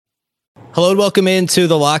Hello and welcome into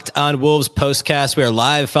the Locked On Wolves postcast. We are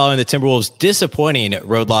live following the Timberwolves' disappointing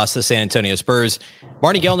road loss to the San Antonio Spurs.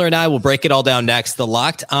 Marty Gellner and I will break it all down next. The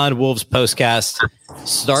Locked On Wolves postcast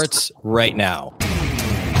starts right now.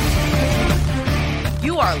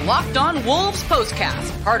 You are Locked On Wolves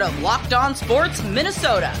postcast, part of Locked On Sports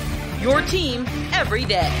Minnesota. Your team every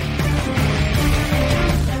day.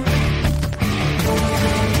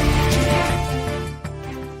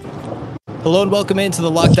 Hello and welcome into the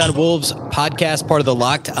Locked On Wolves podcast, part of the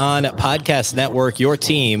Locked On Podcast Network, your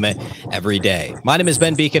team every day. My name is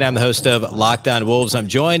Ben Beacon. I'm the host of Locked On Wolves. I'm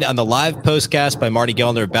joined on the live postcast by Marty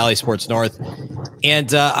Gellner of Bally Sports North.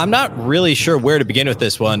 And I'm not really sure where to begin with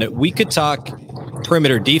this one. We could talk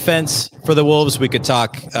perimeter defense for the Wolves. We could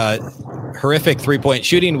talk horrific three-point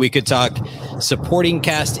shooting. We could talk supporting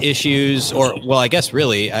cast issues, or, well, I guess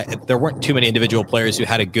really there weren't too many individual players who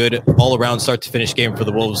had a good all-around start-to-finish game for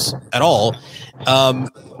the Wolves at all.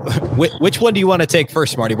 Which one do you want to take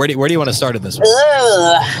first, Marty? Where do you want to start in this one?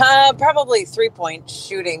 Probably three-point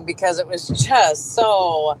shooting, because it was just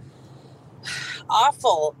so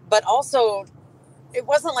awful, but also it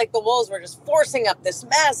wasn't like the Wolves were just forcing up this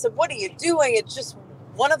mess of what are you doing? It's just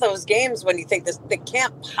one of those games when you think they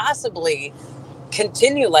can't possibly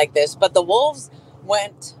continue like this. But the Wolves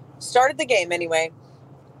started the game anyway,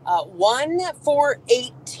 1 for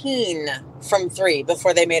 18 from three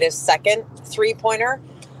before they made a second three-pointer.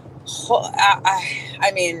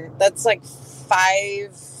 I mean, that's like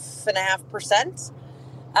 5.5%.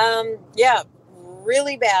 Yeah,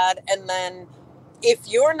 really bad. And then if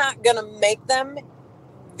you're not going to make them,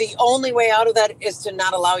 the only way out of that is to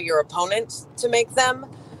not allow your opponent to make them.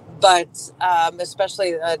 But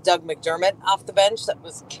especially Doug McDermott off the bench, that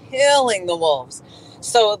was killing the Wolves.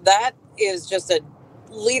 So that is just a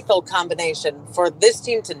lethal combination for this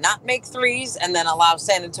team to not make threes and then allow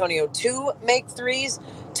San Antonio to make threes.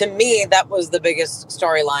 To me, that was the biggest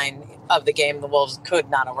storyline of the game. The Wolves could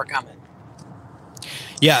not overcome it.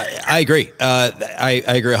 Yeah, I agree. I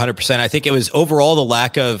agree 100%. I think it was overall the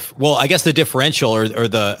lack of, well, I guess the differential or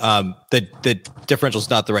the differential is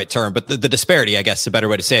not the right term, but the disparity, I guess, is a better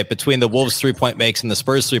way to say it, between the Wolves 3-point makes and the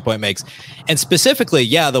Spurs 3-point makes. And specifically,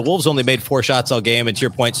 yeah, the Wolves only made 4 shots all game, and to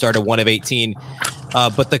your point, started 1 of 18.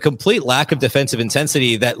 But the complete lack of defensive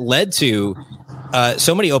intensity that led to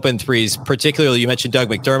so many open threes, particularly you mentioned Doug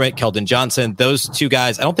McDermott, Keldon Johnson, those two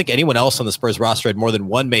guys. I don't think anyone else on the Spurs roster had more than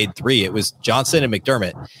one made three. It was Johnson and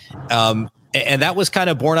McDermott. And that was kind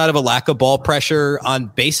of born out of a lack of ball pressure on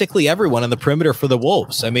basically everyone on the perimeter for the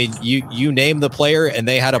Wolves. I mean, you name the player, and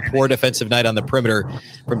they had a poor defensive night on the perimeter,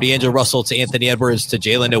 from D'Angelo Russell to Anthony Edwards to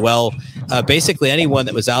Jalen Noel. Basically anyone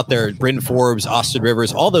that was out there, Bryn Forbes, Austin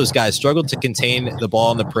Rivers, all those guys struggled to contain the ball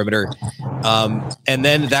on the perimeter. And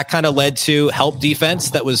then that kind of led to help defense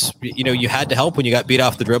that was, you had to help when you got beat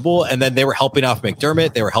off the dribble. And then they were helping off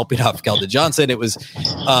McDermott. They were helping off Keldon Johnson. It was,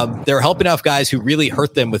 they were helping off guys who really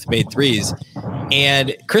hurt them with made threes.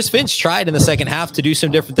 And Chris Finch tried in the second half to do some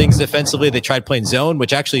different things defensively. They tried playing zone,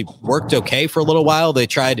 which actually worked okay for a little while. They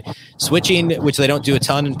tried switching, which they don't do a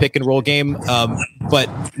ton in pick and roll game. But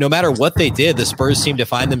no matter what they did, the Spurs seemed to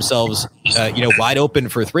find themselves, wide open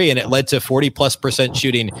for three. And it led to 40+%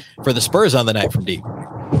 shooting for the Spurs on the night from deep.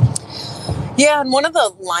 Yeah, and one of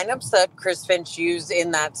the lineups that Chris Finch used in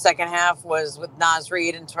that second half was with Naz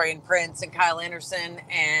Reid and Taurean Prince and Kyle Anderson.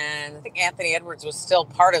 And I think Anthony Edwards was still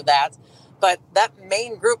part of that. But that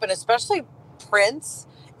main group, and especially Prince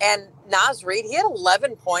and Naz Reid, he had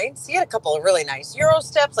 11 points. He had a couple of really nice Euro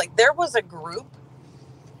steps. Like, there was a group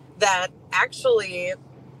that actually,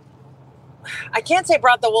 I can't say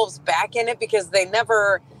brought the Wolves back in it, because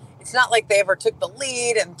it's not like they ever took the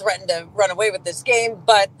lead and threatened to run away with this game,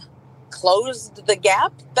 but closed the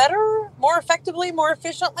gap better, more effectively, more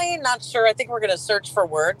efficiently. Not sure. I think we're going to search for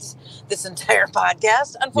words this entire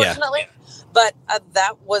podcast, unfortunately. Yeah. But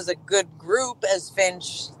that was a good group as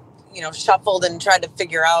Finch, shuffled and tried to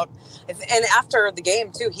figure out. And after the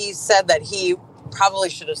game, too, he said that he probably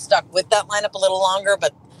should have stuck with that lineup a little longer,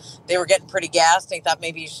 but they were getting pretty gassed. And he thought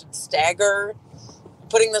maybe you should stagger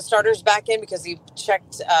putting the starters back in, because he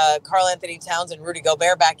checked Karl Anthony Towns and Rudy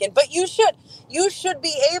Gobert back in. But you should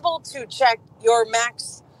be able to check your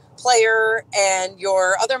max player and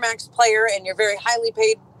your other max player and your very highly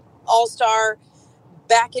paid all-star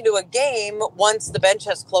back into a game once the bench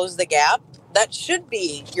has closed the gap. That should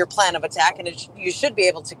be your plan of attack, and you should be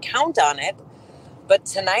able to count on it. But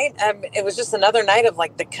tonight, it was just another night of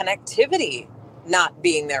like the connectivity not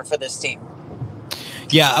being there for this team.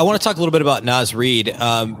 Yeah, I want to talk a little bit about Naz Reid.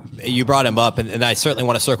 You brought him up, and I certainly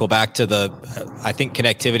want to circle back to I think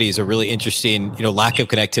connectivity is a really interesting, lack of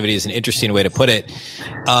connectivity is an interesting way to put it.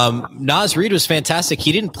 Naz Reid was fantastic.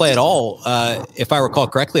 He didn't play at all, if I recall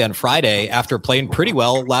correctly, on Friday after playing pretty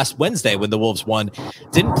well last Wednesday when the Wolves won.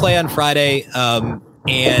 Didn't play on Friday, and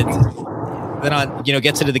then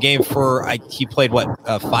gets into the game he played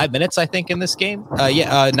 5 minutes, I think, in this game.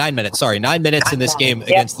 9 minutes. Sorry, 9 minutes in this game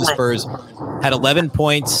against the Spurs. Had 11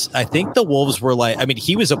 points. I think the Wolves were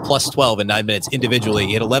he was a plus 12 in 9 minutes individually.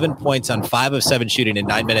 He had 11 points on 5 of 7 shooting in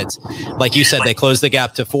 9 minutes. Like you said, they closed the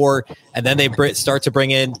gap to 4, and then they start to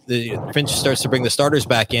bring in Finch starts to bring the starters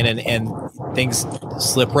back in, and things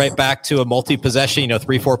slip right back to a multi-possession,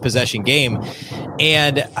 3-4 possession game.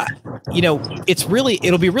 And it'll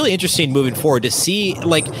be really interesting moving forward to see,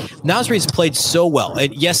 Naz Reid's played so well,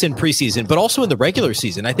 and yes, in preseason, but also in the regular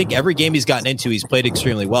season. I think every game he's gotten into, he's played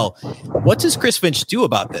extremely well. What does Chris Finch do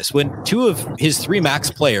about this when 2 of his 3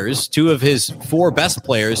 max players, 2 of his 4 best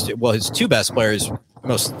players, his 2 best players,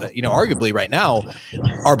 most, arguably right now,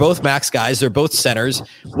 are both max guys? They're both centers.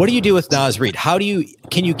 What do you do with Naz Reid?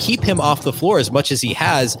 Can you keep him off the floor as much as he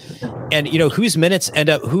has? And, whose minutes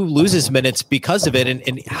who loses minutes because of it?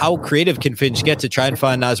 And how creative can Finch get to try and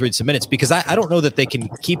find Naz Reid some minutes? Because I don't know that they can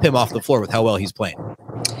keep him off the floor with how well he's playing.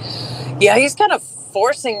 Yeah, he's kind of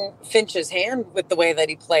forcing Finch's hand with the way that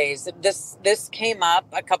he plays. This came up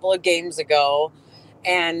a couple of games ago.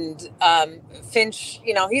 And Finch,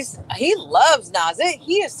 he loves Naz.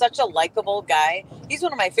 He is such a likable guy. He's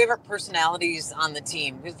one of my favorite personalities on the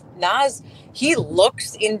team. Naz, he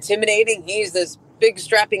looks intimidating. He's this big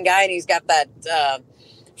strapping guy, and he's got that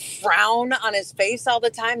frown on his face all the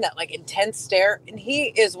time, that intense stare. And he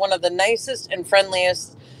is one of the nicest and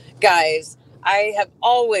friendliest guys. I have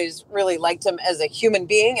always really liked him as a human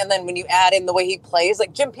being. And then when you add in the way he plays,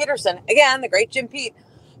 like Jim Peterson, again, the great Jim Pete,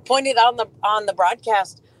 pointed out on the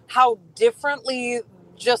broadcast how differently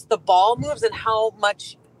just the ball moves and how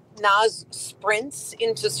much Naz sprints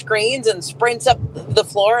into screens and sprints up the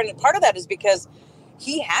floor. And part of that is because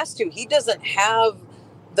he has to. He doesn't have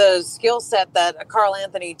the skill set that a Karl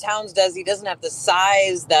Anthony Towns does. He doesn't have the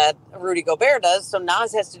size that Rudy Gobert does. So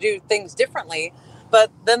Naz has to do things differently.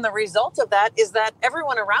 But then the result of that is that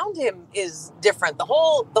everyone around him is different. The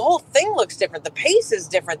whole thing looks different. The pace is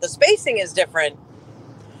different. The spacing is different.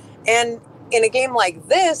 And in a game like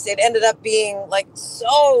this, it ended up being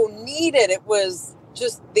so needed. It was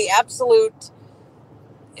just the absolute,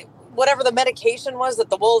 whatever the medication was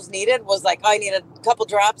that the Wolves needed was I need a couple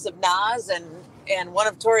drops of Naz and one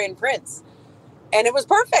of Taurean Prince. And it was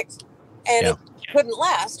perfect. And it couldn't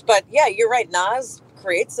last. But yeah, you're right. Naz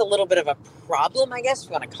creates a little bit of a problem, I guess, if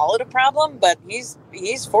you want to call it a problem. But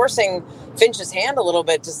he's forcing Finch's hand a little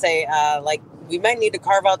bit to say, we might need to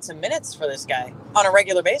carve out some minutes for this guy on a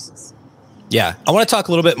regular basis. Yeah, I want to talk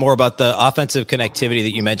a little bit more about the offensive connectivity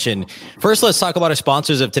that you mentioned. First, let's talk about our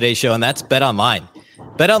sponsors of today's show, and that's BetOnline.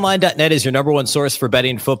 BetOnline.net is your number one source for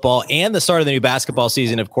betting football and the start of the new basketball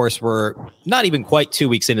season. Of course, we're not even quite 2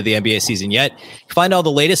 weeks into the NBA season yet. Find all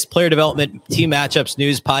the latest player development, team matchups,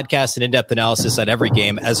 news, podcasts, and in-depth analysis on every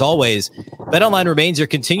game. As always, BetOnline remains your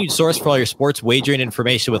continued source for all your sports wagering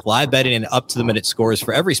information with live betting and up-to-the-minute scores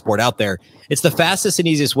for every sport out there. It's the fastest and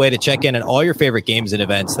easiest way to check in on all your favorite games and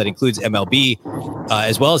events. That includes MLB,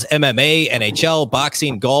 as well as MMA, NHL,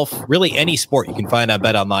 boxing, golf, really any sport you can find on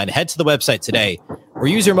BetOnline. Head to the website today or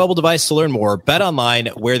use your mobile device to learn more. BetOnline,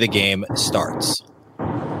 where the game starts.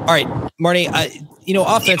 All right, Marnie,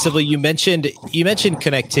 offensively, you mentioned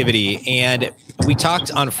connectivity, and we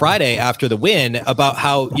talked on Friday after the win about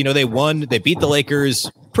how, they beat the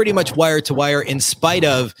Lakers pretty much wire to wire in spite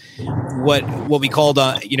of what we called,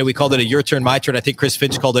 we called it a your turn, my turn. I think Chris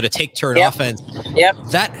Finch called it a take turn offense. Yep.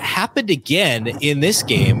 That happened again in this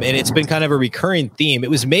game, and it's been kind of a recurring theme. It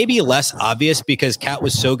was maybe less obvious because Cat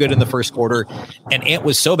was so good in the first quarter and Ant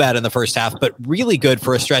was so bad in the first half, but really good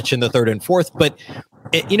for a stretch in the third and fourth. But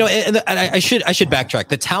I should backtrack.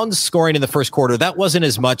 The Towns scoring in the first quarter, that wasn't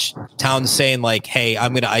as much Towns saying hey,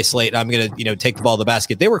 I'm going to isolate, I'm going to take the ball to the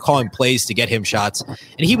basket. They were calling plays to get him shots,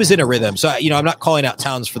 and he was in a rhythm. So I'm not calling out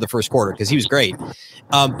Towns for the first quarter because he was great.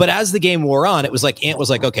 But as the game wore on, it was Ant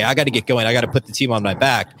was okay, I got to get going. I got to put the team on my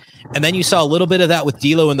back. And then you saw a little bit of that with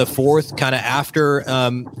D'Lo in the fourth, kind of after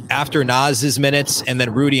Naz's minutes, and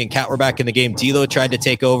then Rudy and Cat were back in the game. D'Lo tried to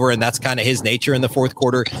take over, and that's kind of his nature in the fourth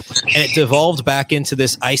quarter. And it devolved back into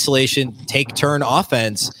this isolation, take turn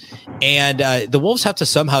offense. And the Wolves have to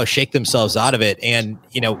somehow shake themselves out of it. And,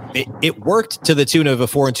 it worked to the tune of a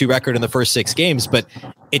 4-2 record in the first 6 games, but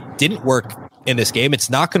it didn't work in this game. It's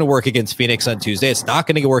not going to work against Phoenix on Tuesday. It's not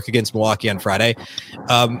going to work against Milwaukee on Friday.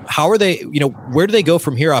 How are they, where do they go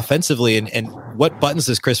from here offensively, and what buttons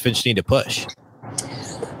does Chris Finch need to push?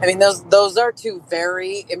 I mean, those are two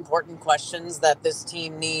very important questions that this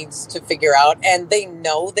team needs to figure out, and they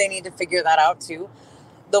know they need to figure that out too.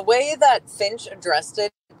 The way that Finch addressed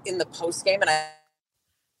it in the post game, and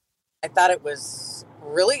I thought it was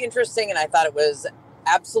really interesting, and I thought it was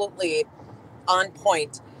absolutely on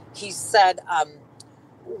point. He said,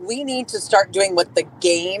 we need to start doing what the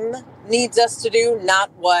game needs us to do,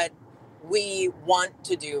 not what we want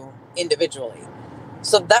to do individually.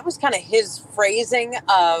 So that was kind of his phrasing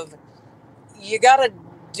of, you got to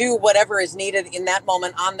do whatever is needed in that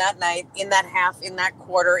moment, on that night, in that half, in that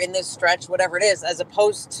quarter, in this stretch, whatever it is, as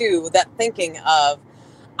opposed to that thinking of,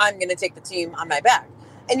 I'm going to take the team on my back.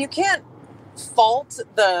 And you can't fault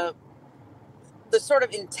the sort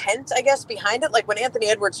of intent, I guess, behind it. Like when Anthony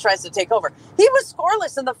Edwards tries to take over, he was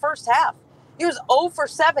scoreless in the first half. He was 0 for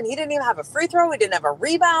 7. He didn't even have a free throw. He didn't have a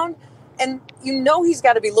rebound. And he's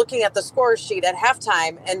got to be looking at the score sheet at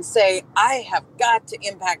halftime and say, I have got to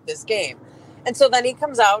impact this game. And so then he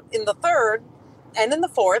comes out in the third and in the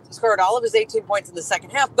fourth, scored all of his 18 points in the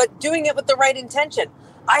second half, but doing it with the right intention.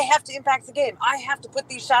 I have to impact the game. I have to put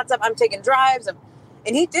these shots up. I'm taking drives.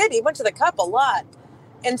 And he did. He went to the cup a lot.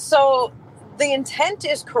 And so the intent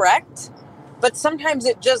is correct, but sometimes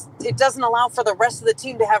it doesn't allow for the rest of the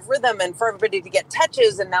team to have rhythm and for everybody to get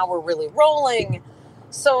touches. And now we're really rolling.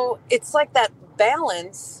 So it's like that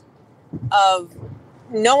balance of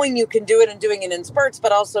knowing you can do it and doing it in spurts,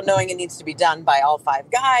 but also knowing it needs to be done by all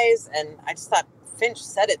 5 guys. And I just thought Finch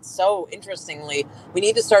said it so interestingly. We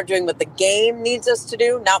need to start doing what the game needs us to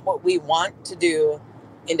do, not what we want to do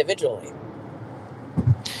individually.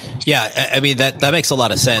 Yeah, I mean, that makes a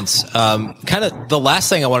lot of sense. Kind of the last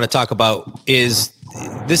thing I want to talk about is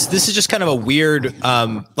this is just kind of a weird,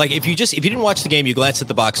 like if you didn't watch the game, you glance at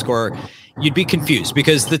the box score, you'd be confused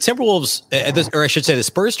because the Timberwolves, or I should say the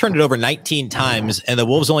Spurs turned it over 19 times and the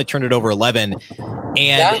Wolves only turned it over 11.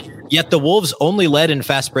 And yet the Wolves only led in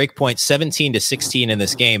fast break points 17-16 in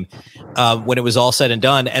this game when it was all said and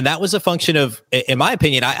done. And that was a function of, in my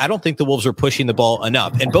opinion, I don't think the Wolves were pushing the ball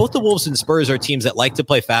enough. And both the Wolves and Spurs are teams that like to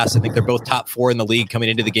play fast. I think they're both top 4 in the league coming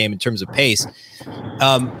into the game in terms of pace.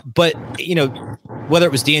 But, whether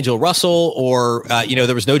it was D'Angelo Russell or,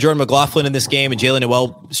 there was no Jordan McLaughlin in this game and Jalen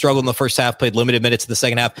Noel struggled in the first half, played limited minutes in the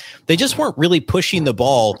second half. They just weren't really pushing the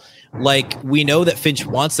ball like we know that Finch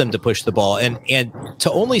wants them to push the ball. And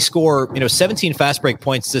to only score, 17 fast break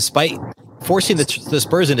points despite forcing the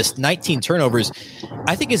Spurs into 19 turnovers,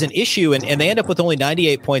 I think is an issue. And they end up with only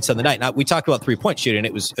 98 points on the night. Now, we talked about 3-point shooting.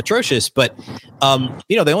 It was atrocious, but,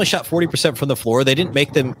 they only shot 40% from the floor. They didn't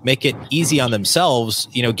make it easy on themselves,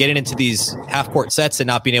 getting into these half court sets and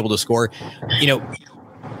not being able to score.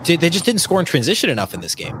 They just didn't score in transition enough in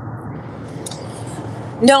this game.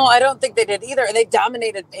 No, I don't think they did either. And they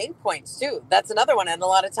dominated paint points too. That's another one. And a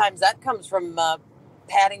lot of times that comes from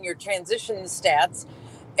padding your transition stats.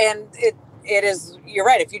 And it is, you're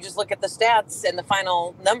right. If you just look at the stats and the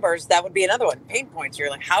final numbers, that would be another one. Paint points.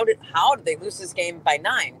 You're like, how did they lose this game by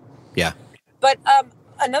 9? Yeah. But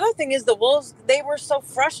another thing is the Wolves, they were so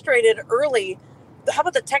frustrated early. How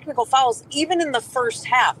about the technical fouls? Even in the first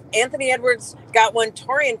half, Anthony Edwards got one,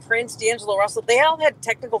 Taurean Prince, D'Angelo Russell, they all had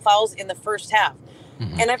technical fouls in the first half.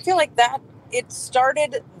 Mm-hmm. And I feel like that it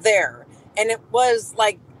started there, and it was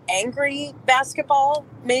like angry basketball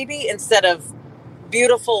maybe instead of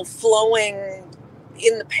beautiful flowing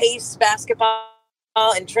in the pace basketball,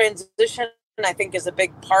 and transition I think is a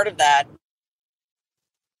big part of that.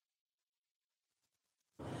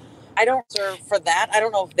 I don't serve for that. I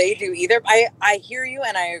don't know if they do either. I hear you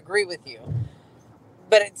and I agree with you.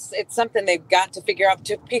 But it's something they've got to figure out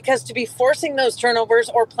because to be forcing those turnovers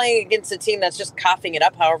or playing against a team that's just coughing it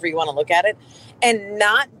up, however you want to look at it, and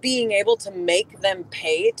not being able to make them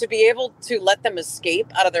pay, to be able to let them escape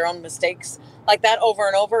out of their own mistakes like that over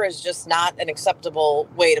and over is just not an acceptable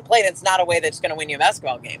way to play. And it's not a way that's going to win you a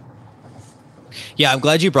basketball game. Yeah, I'm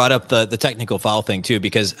glad you brought up the technical foul thing too,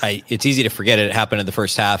 because it's easy to forget it happened in the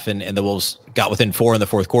first half and the Wolves got within 4 in the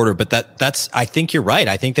fourth quarter. But that's I think you're right.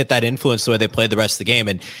 I think that influenced the way they played the rest of the game.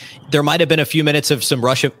 And there might have been a few minutes of some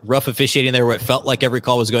rough officiating there where it felt like every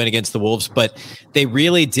call was going against the Wolves, but they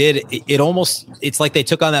really did. It's like they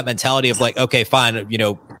took on that mentality of like, okay, fine,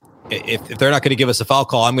 if they're not going to give us a foul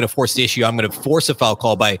call, I'm going to force the issue. I'm going to force a foul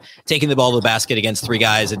call by taking the ball to the basket against 3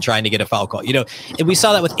 guys and trying to get a foul call. And we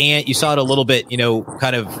saw that with Ant. You saw it a little bit,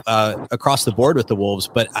 kind of across the board with the Wolves.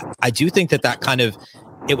 But I do think that kind of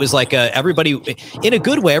it was like everybody, in a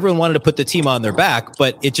good way, everyone wanted to put the team on their back,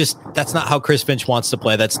 but that's not how Chris Finch wants to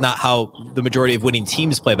play. That's not how the majority of winning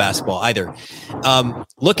teams play basketball either.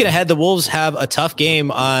 Looking ahead, the Wolves have a tough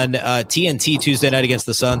game on TNT Tuesday night against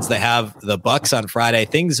the Suns. They have the Bucks on Friday.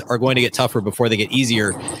 Things are going to get tougher before they get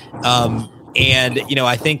easier. And,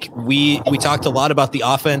 I think we talked a lot about the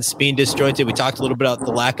offense being disjointed. We talked a little bit about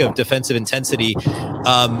the lack of defensive intensity.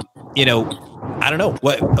 I don't know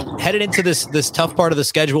what headed into this tough part of the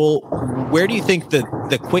schedule. Where do you think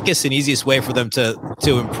the quickest and easiest way for them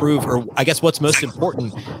to improve, or I guess what's most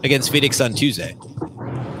important against Phoenix on Tuesday?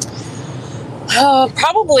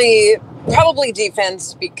 Probably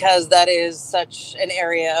defense, because that is such an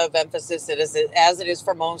area of emphasis as it is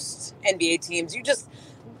for most NBA teams.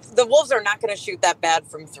 The Wolves are not going to shoot that bad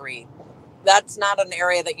from three. That's not an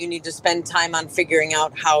area that you need to spend time on figuring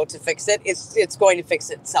out how to fix it. It's going to fix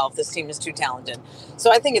itself. This team is too talented.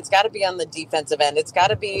 So I think it's got to be on the defensive end. It's got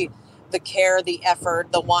to be the care, the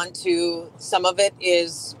effort, the want to. Some of it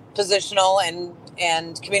is positional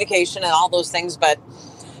and communication and all those things. But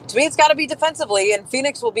to me, it's got to be defensively. And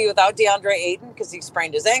Phoenix will be without DeAndre Ayton because he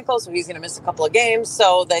sprained his ankle, so he's going to miss a couple of games.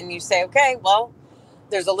 So then you say, okay, well,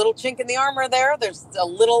 there's a little chink in the armor there. There's a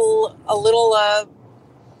little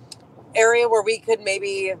area where we could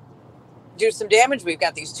maybe do some damage. We've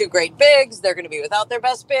got these two great bigs. They're going to be without their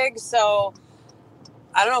best bigs. So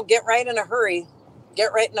I don't know. Get right in a hurry.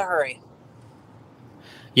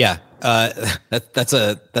 Yeah. It's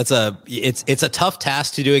a tough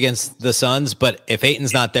task to do against the Suns, but if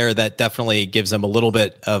Ayton's not there, that definitely gives them a little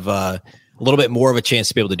bit more of a chance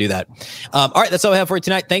to be able to do that. All right, that's all I have for you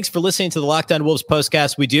tonight. Thanks for listening to the Locked On Wolves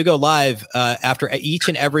postcast. We do go live after each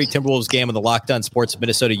and every Timberwolves game on the Locked On Sports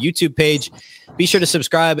Minnesota YouTube page. Be sure to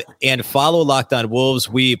subscribe and follow Locked On Wolves.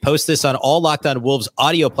 We post this on all Locked On Wolves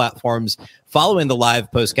audio platforms following the live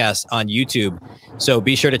postcast on YouTube. So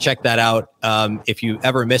be sure to check that out. If you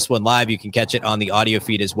ever miss one live, you can catch it on the audio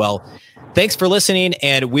feed as well. Thanks for listening,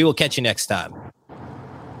 and we will catch you next time.